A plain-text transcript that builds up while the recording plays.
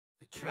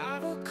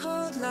Travel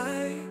called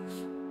life,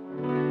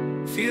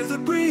 feel the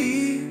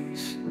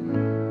breeze,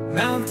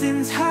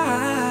 mountains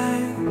high.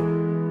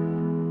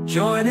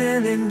 Join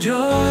and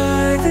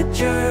enjoy the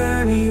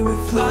journey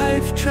with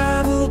Life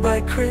Travel by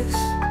Kris.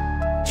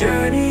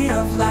 Journey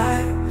of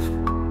life,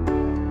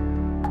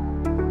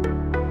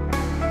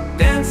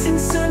 dancing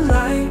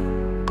sunlight,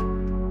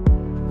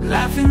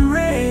 laughing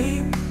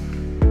rain,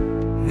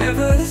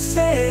 never the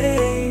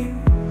same.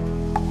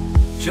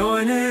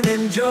 Join and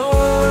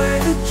enjoy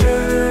the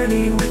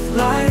journey with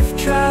Life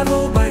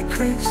Travel by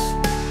Kris.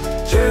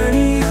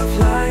 Journey of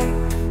life.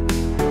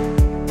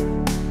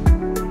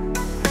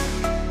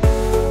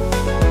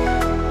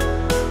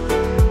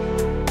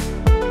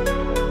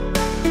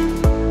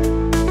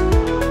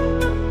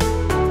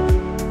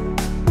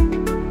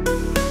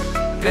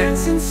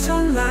 Dancing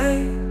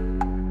sunlight,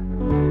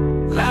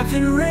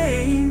 laughing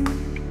rain,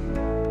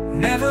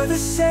 never the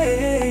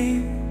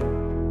same.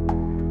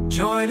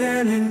 Join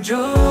and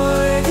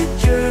enjoy the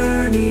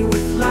journey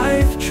with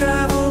Life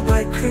Travel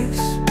by Kris.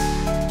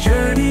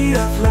 Journey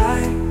of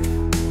life,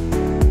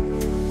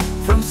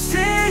 from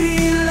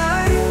city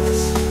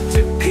lights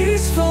to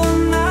peaceful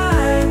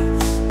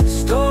nights,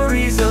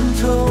 stories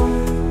untold.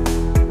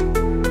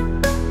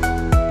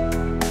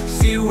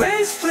 See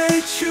waves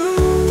play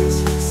tunes,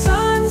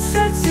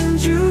 sunsets in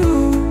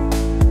June,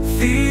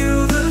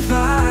 feel the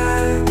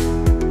vibe.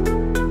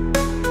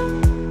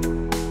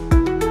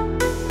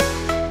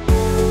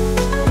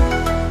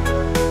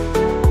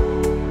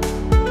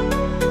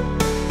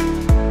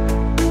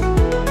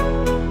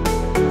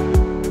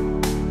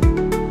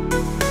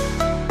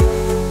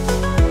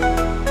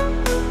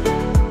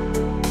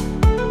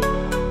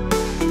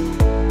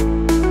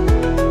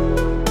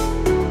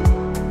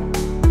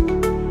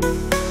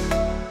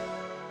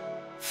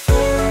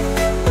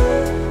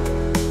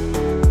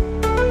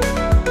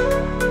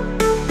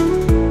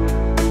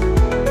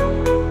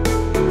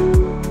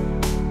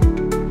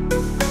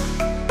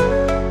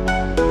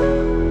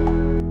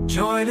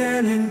 Join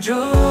and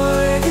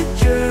enjoy the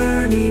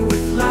journey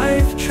with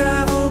Life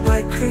Travel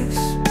by Kris.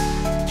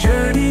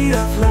 Journey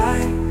of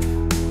life,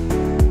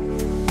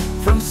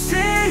 from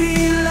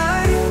city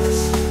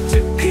lights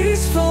to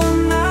peaceful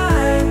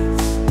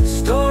nights,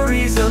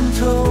 stories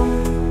untold.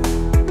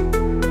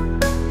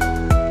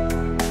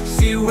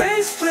 See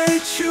waves play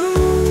true.